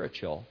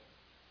spiritual,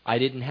 I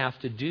didn't have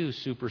to do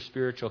super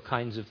spiritual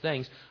kinds of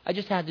things. I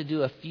just had to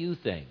do a few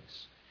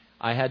things.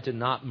 I had to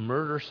not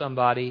murder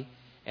somebody.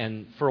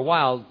 And for a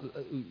while,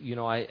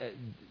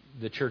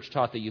 the church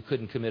taught that you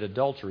couldn't commit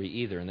adultery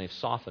either, and they've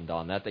softened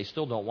on that. They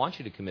still don't want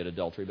you to commit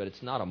adultery, but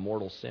it's not a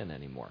mortal sin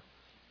anymore.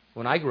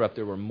 When I grew up,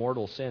 there were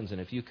mortal sins, and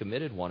if you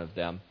committed one of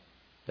them,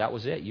 that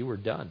was it. You were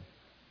done.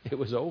 It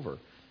was over.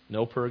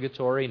 No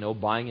purgatory, no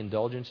buying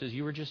indulgences.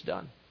 You were just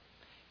done.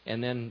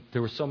 And then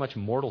there was so much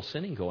mortal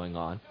sinning going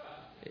on.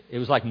 It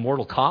was like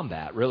Mortal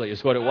Kombat, really,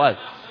 is what it was.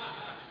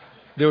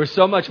 There was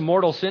so much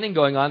mortal sinning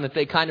going on that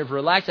they kind of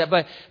relaxed that.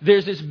 But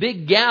there's this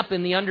big gap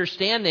in the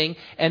understanding,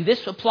 and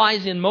this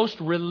applies in most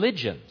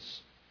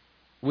religions.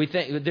 We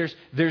think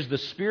there's the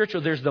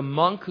spiritual, there's the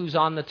monk who's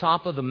on the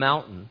top of the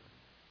mountain,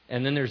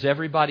 and then there's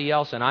everybody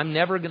else. And I'm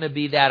never going to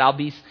be that. I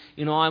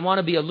want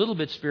to be a little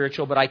bit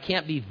spiritual, but I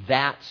can't be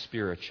that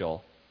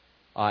spiritual.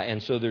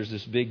 And so there's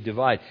this big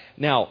divide.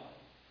 Now,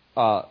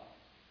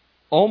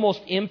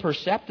 almost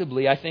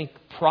imperceptibly, I think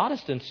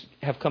Protestants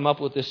have come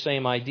up with this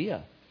same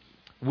idea.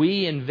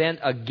 We invent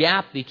a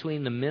gap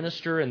between the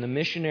minister and the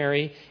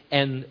missionary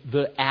and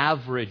the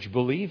average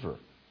believer.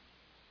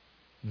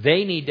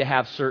 They need to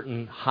have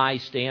certain high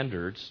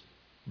standards,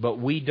 but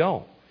we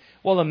don't.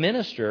 Well, a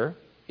minister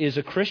is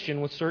a Christian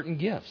with certain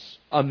gifts.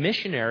 A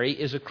missionary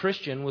is a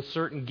Christian with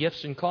certain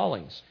gifts and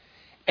callings.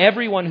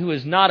 Everyone who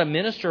is not a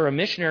minister or a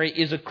missionary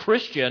is a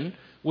Christian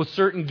with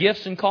certain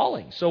gifts and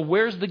callings. So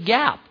where's the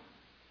gap?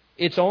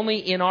 It's only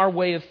in our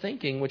way of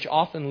thinking, which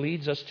often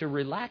leads us to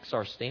relax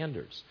our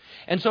standards.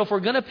 And so if we're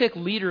going to pick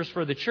leaders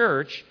for the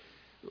church,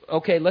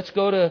 okay, let's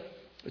go to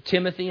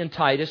Timothy and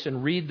Titus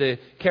and read the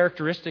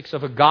characteristics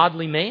of a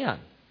godly man.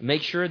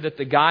 Make sure that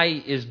the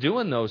guy is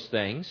doing those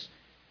things.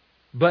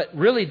 But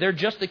really, they're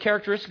just the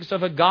characteristics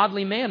of a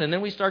godly man. And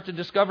then we start to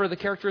discover the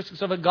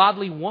characteristics of a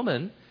godly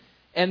woman.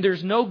 And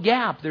there's no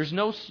gap. There's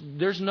no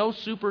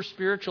super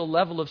spiritual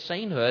level of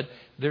sainthood.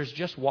 There's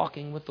just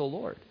walking with the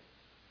Lord.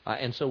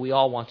 And so we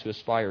all want to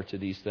aspire to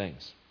these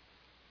things.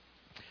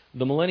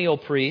 The millennial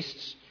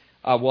priests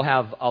will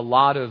have a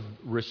lot of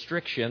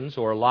restrictions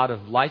or a lot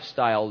of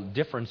lifestyle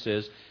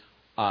differences.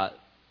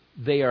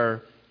 They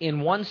are,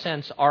 in one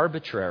sense,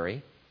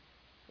 arbitrary.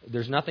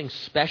 There's nothing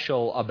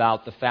special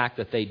about the fact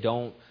that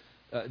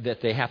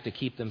they have to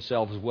keep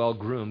themselves well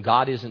groomed.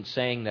 God isn't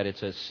saying that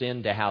it's a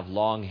sin to have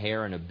long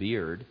hair and a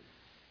beard.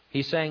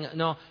 He's saying,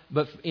 no,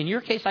 but in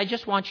your case, I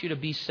just want you to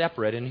be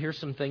separate, and here's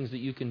some things that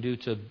you can do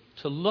to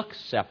look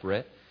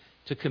separate,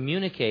 to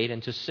communicate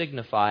and to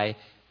signify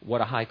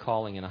what a high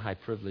calling and a high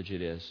privilege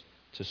it is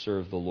to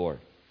serve the Lord.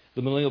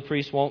 The millennial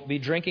priest won't be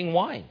drinking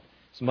wine.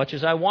 As much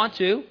as I want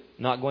to,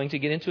 not going to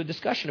get into a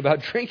discussion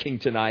about drinking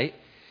tonight.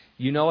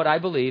 You know what I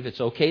believe.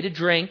 It's okay to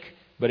drink,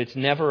 but it's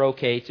never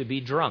okay to be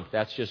drunk.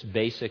 That's just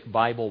basic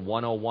Bible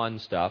 101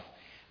 stuff.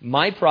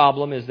 My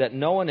problem is that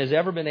no one has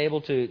ever been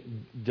able to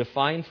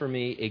define for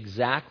me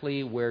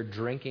exactly where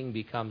drinking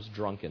becomes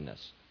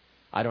drunkenness.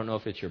 I don't know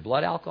if it's your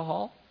blood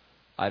alcohol.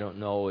 I don't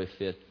know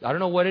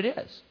what it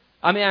is.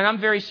 I mean, and I'm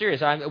very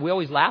serious. We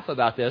always laugh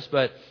about this,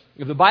 but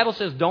if the Bible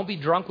says don't be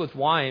drunk with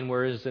wine,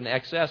 whereas in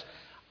excess,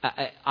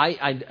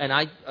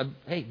 I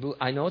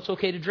know it's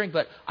okay to drink,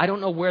 but I don't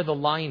know where the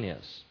line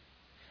is.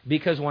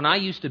 Because when I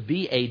used to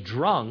be a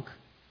drunk,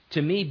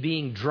 to me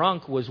being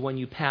drunk was when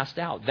you passed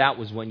out. That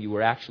was when you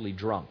were actually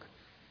drunk.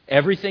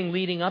 Everything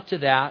leading up to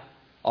that,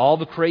 all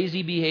the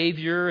crazy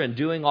behavior and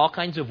doing all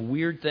kinds of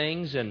weird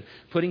things and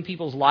putting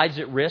people's lives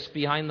at risk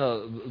behind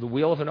the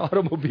wheel of an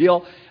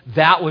automobile,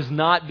 that was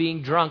not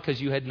being drunk because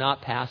you had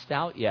not passed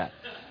out yet.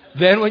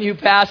 Then when you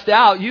passed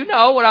out, you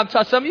know what I'm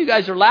talking. Some of you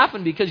guys are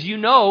laughing because you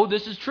know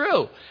this is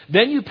true.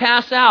 Then you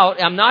pass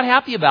out. I'm not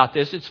happy about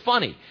this. It's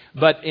funny,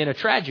 but in a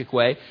tragic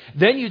way.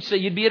 Then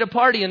you'd be at a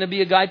party and there'd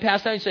be a guy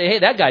passed out and say, "Hey,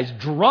 that guy's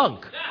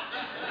drunk.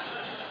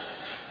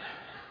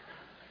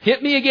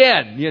 Hit me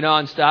again,"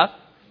 and stuff.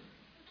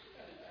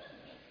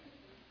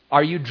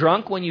 Are you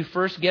drunk when you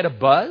first get a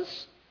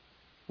buzz?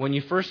 When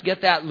you first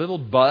get that little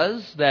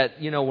buzz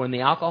that, when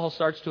the alcohol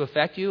starts to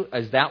affect you,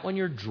 is that when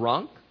you're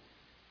drunk?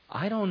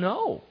 I don't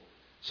know.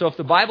 So if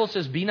the Bible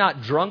says be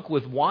not drunk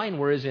with wine,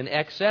 whereas in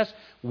excess,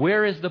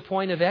 where is the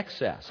point of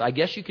excess? I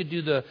guess you could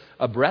do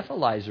a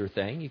breathalyzer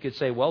thing. You could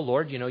say, well,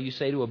 Lord, you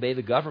say to obey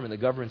the government. The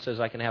government says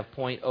I can have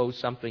 0.0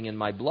 something in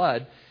my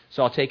blood,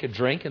 so I'll take a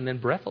drink and then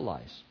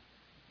breathalyze.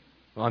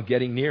 Well, I'm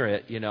getting near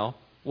it,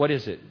 What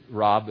is it,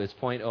 Rob? It's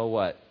 0.0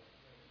 what?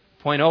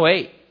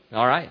 0.08.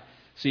 All right.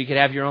 So you could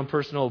have your own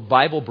personal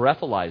Bible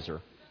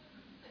breathalyzer.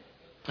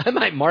 I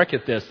might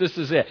market this. This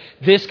is it.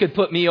 This could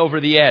put me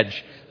over the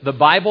edge. The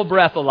Bible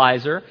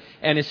breathalyzer.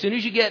 And as soon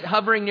as you get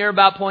hovering near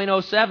about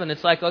 0.07,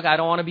 it's like, look, I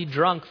don't want to be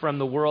drunk from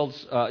the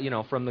world's,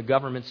 from the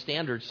government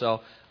standards,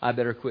 so I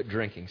better quit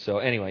drinking. So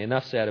anyway,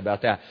 enough said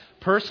about that.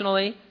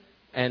 Personally,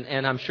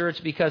 and I'm sure it's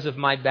because of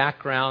my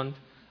background,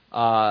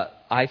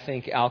 I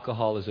think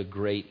alcohol is a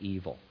great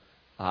evil.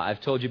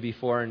 I've told you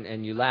before,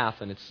 and you laugh,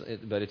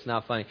 but it's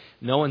not funny.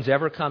 No one's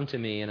ever come to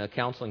me in a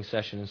counseling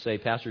session and say,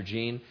 Pastor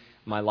Gene,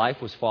 my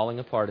life was falling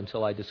apart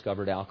until I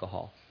discovered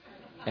alcohol.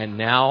 And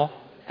now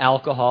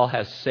alcohol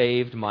has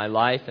saved my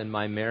life and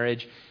my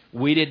marriage.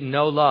 We didn't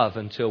know love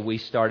until we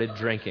started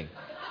drinking.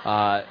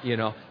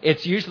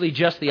 It's usually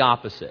just the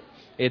opposite.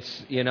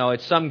 It's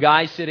some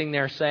guy sitting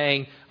there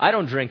saying, I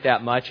don't drink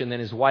that much, and then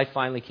his wife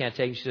finally can't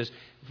take it. She says,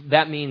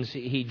 that means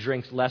he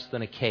drinks less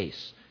than a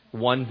case.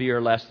 One beer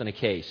less than a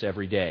case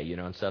every day,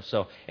 and stuff.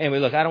 So anyway,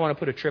 look, I don't want to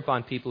put a trip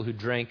on people who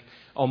drink.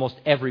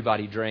 Almost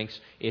everybody drinks.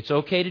 It's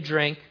okay to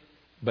drink,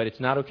 but it's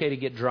not okay to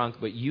get drunk.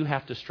 But you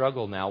have to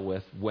struggle now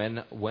with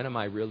when am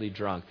I really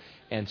drunk?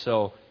 And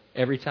so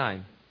every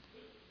time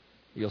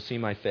you'll see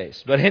my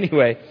face. But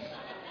anyway,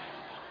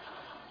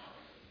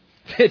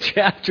 the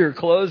chapter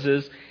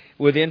closes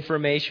with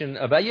information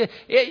about you.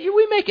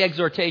 We make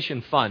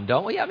exhortation fun,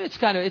 don't we? I mean,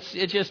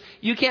 it's just,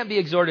 you can't be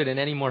exhorted in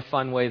any more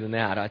fun way than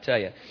that, I tell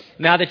you.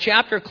 Now, the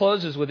chapter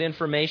closes with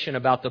information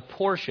about the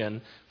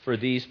portion for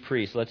these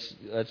priests.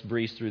 Let's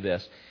breeze through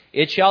this.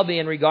 It shall be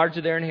in regard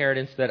to their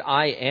inheritance that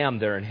I am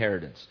their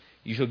inheritance.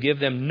 You shall give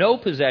them no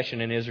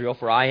possession in Israel,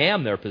 for I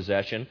am their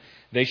possession.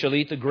 They shall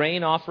eat the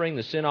grain offering,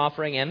 the sin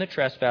offering, and the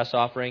trespass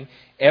offering.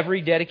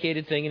 Every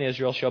dedicated thing in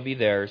Israel shall be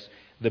theirs.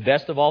 The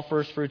best of all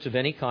firstfruits of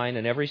any kind,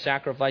 and every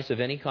sacrifice of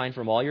any kind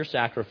from all your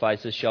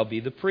sacrifices shall be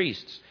the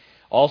priest's.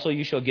 Also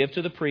you shall give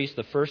to the priest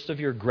the first of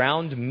your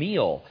ground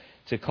meal,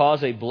 to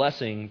cause a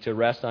blessing to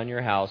rest on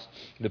your house.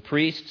 The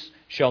priests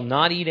shall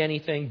not eat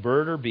anything,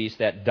 bird or beast,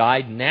 that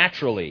died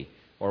naturally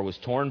or was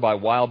torn by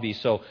wild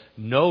beasts. So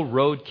no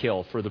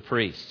roadkill for the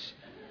priests.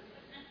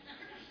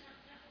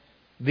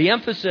 The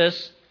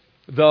emphasis,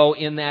 though,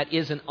 in that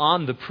isn't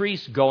on the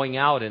priest going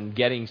out and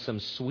getting some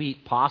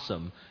sweet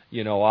possum,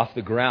 off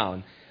the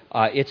ground.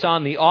 It's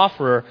on the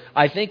offerer.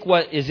 I think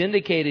what is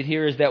indicated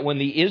here is that when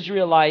the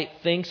Israelite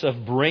thinks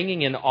of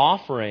bringing an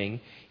offering,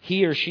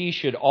 he or she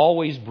should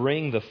always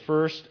bring the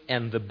first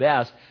and the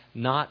best,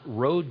 not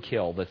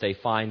roadkill that they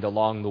find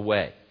along the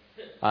way.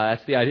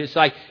 That's the idea. It's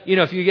like,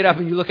 if you get up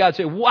and you look out and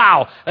say,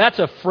 wow, that's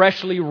a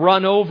freshly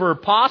run over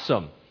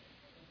possum.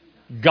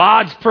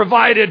 God's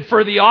provided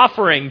for the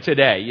offering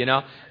today,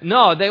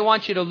 No, they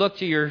want you to look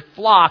to your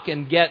flock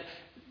and get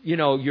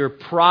your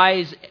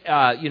prize,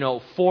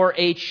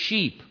 4-H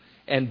sheep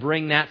and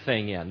bring that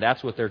thing in.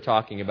 That's what they're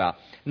talking about.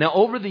 Now,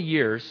 over the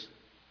years,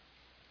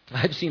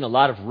 I've seen a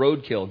lot of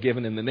roadkill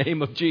given in the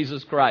name of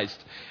Jesus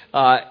Christ.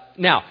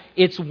 Now,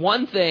 it's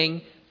one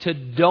thing to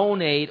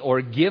donate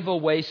or give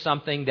away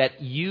something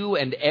that you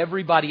and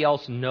everybody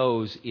else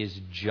knows is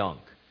junk.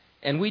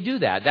 And we do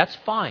that. That's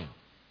fine.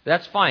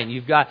 That's fine.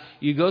 You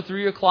go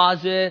through your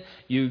closet,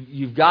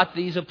 you've got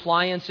these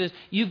appliances,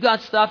 you've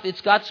got stuff, it's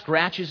got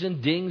scratches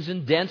and dings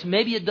and dents,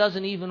 maybe it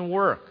doesn't even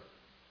work.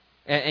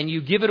 And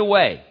you give it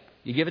away.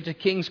 You give it to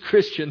King's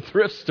Christian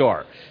Thrift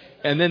Store.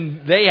 And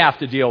then they have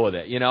to deal with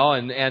it,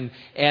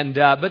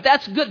 but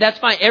that's good. That's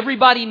fine.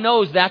 Everybody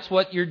knows that's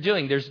what you're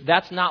doing.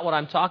 That's not what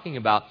I'm talking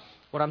about.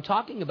 What I'm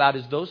talking about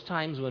is those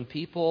times when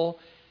people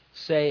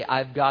say,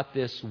 I've got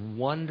this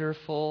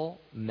wonderful,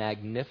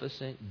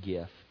 magnificent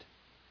gift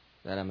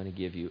that I'm going to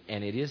give you,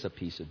 and it is a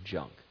piece of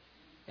junk.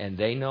 And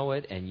they know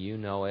it, and you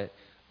know it,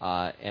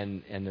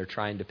 and they're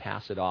trying to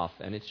pass it off.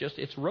 And it's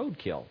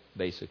roadkill,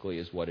 basically,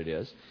 is what it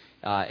is.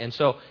 And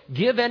so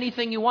give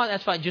anything you want,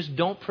 that's fine. Just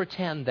don't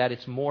pretend that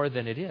it's more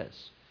than it is.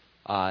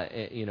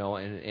 And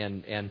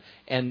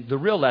the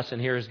real lesson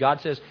here is God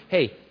says,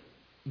 hey,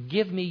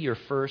 give me your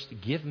first,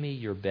 give me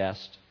your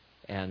best,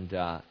 and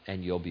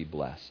you'll be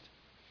blessed.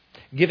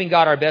 Giving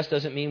God our best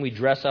doesn't mean we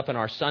dress up in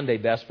our Sunday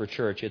best for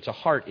church. It's a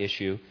heart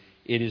issue.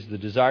 It is the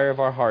desire of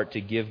our heart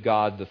to give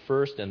God the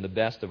first and the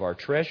best of our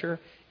treasure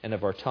and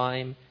of our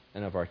time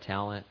and of our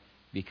talent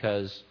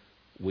because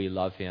we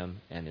love Him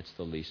and it's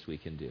the least we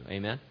can do.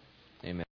 Amen? Amen.